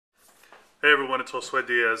Hey everyone, it's Josue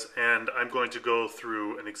Diaz, and I'm going to go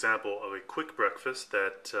through an example of a quick breakfast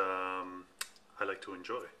that I like to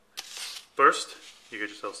enjoy. First, you get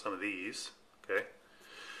yourself some of these, okay?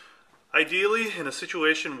 Ideally, in a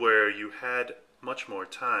situation where you had much more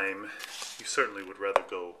time, you certainly would rather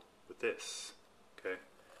go with this, okay?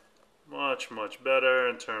 Much better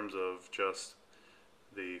in terms of just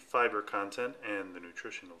the fiber content and the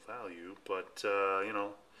nutritional value, but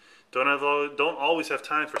don't always have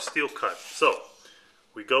time for steel cut. So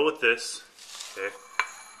we go with this. Okay,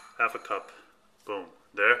 half a cup. Boom,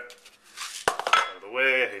 there. Out of the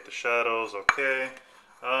way. I hate the shadows. Okay.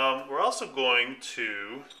 We're also going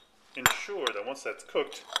to ensure that once that's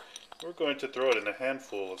cooked, we're going to throw it in a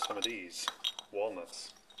handful of some of these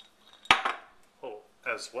walnuts. Oh,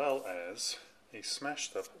 as well as a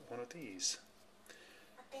smashed up one of these.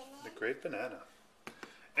 The great banana.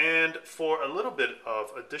 And for a little bit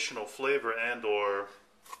of additional flavor and or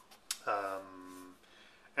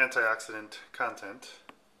antioxidant content,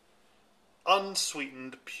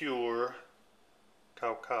 unsweetened pure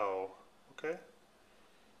cacao. Okay?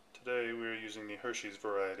 Today we're using the Hershey's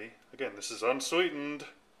variety. Again, this is unsweetened.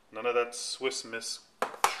 None of that Swiss Miss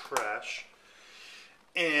trash.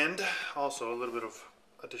 And also a little bit of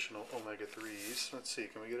additional omega-3s. Let's see,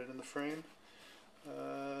 can we get it in the frame?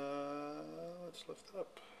 Let's lift it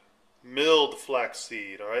up. Milled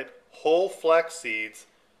flaxseed, alright? Whole flax seeds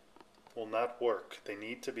will not work. They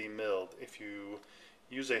need to be milled. If you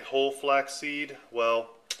use a whole flax seed,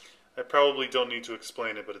 well, I probably don't need to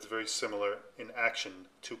explain it, but it's very similar in action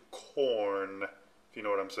to corn, if you know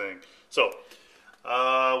what I'm saying. So,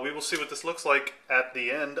 we will see what this looks like at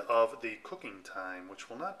the end of the cooking time, which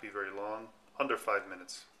will not be very long, under 5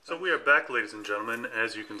 minutes. So we are back, ladies and gentlemen.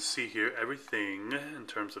 As you can see here, everything in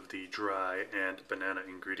terms of the dry and banana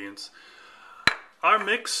ingredients are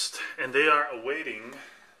mixed, and they are awaiting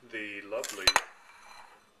the lovely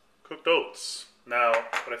cooked oats. Now,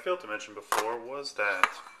 what I failed to mention before was that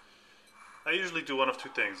I usually do one of two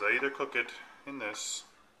things. I either cook it in this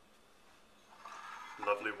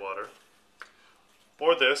lovely water,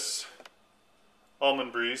 or this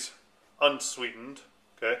almond breeze, unsweetened,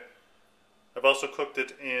 okay? I've also cooked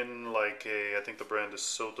it in like I think the brand is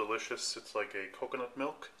So Delicious. It's like a coconut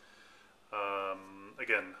milk.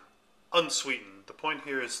 Again, unsweetened. The point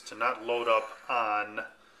here is to not load up on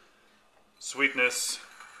sweetness,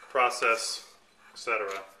 process,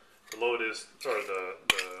 etc. The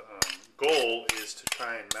goal is to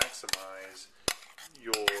try and maximize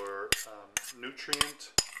your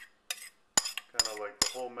nutrient, kind of like the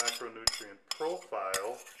whole macronutrient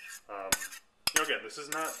profile. Again, this is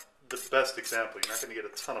not the best example. You're not going to get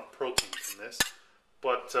a ton of protein from this,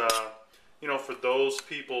 but for those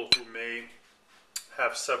people who may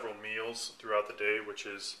have several meals throughout the day, which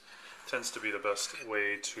tends to be the best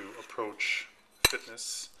way to approach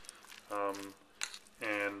fitness,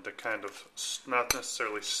 and the kind of not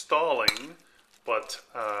necessarily stalling, but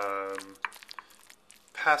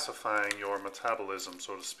pacifying your metabolism,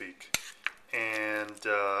 so to speak. And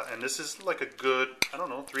this is like a good,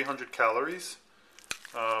 300 calories.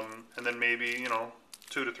 And then maybe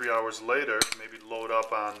 2 to 3 hours later, maybe load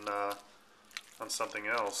up on something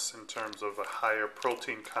else in terms of a higher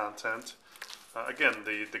protein content. Again,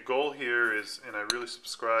 the goal here is, and I really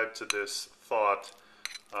subscribe to this thought,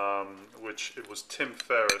 which it was Tim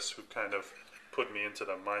Ferriss who kind of put me into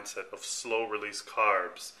the mindset of slow release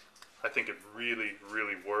carbs. I think it really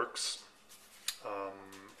works,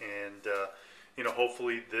 and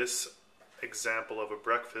hopefully this example of a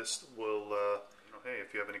breakfast will. Hey,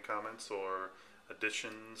 if you have any comments or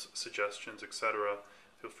additions, suggestions, etc.,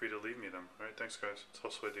 feel free to leave me them. All right, thanks guys. It's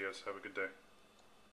Josue Diaz. Have a good day.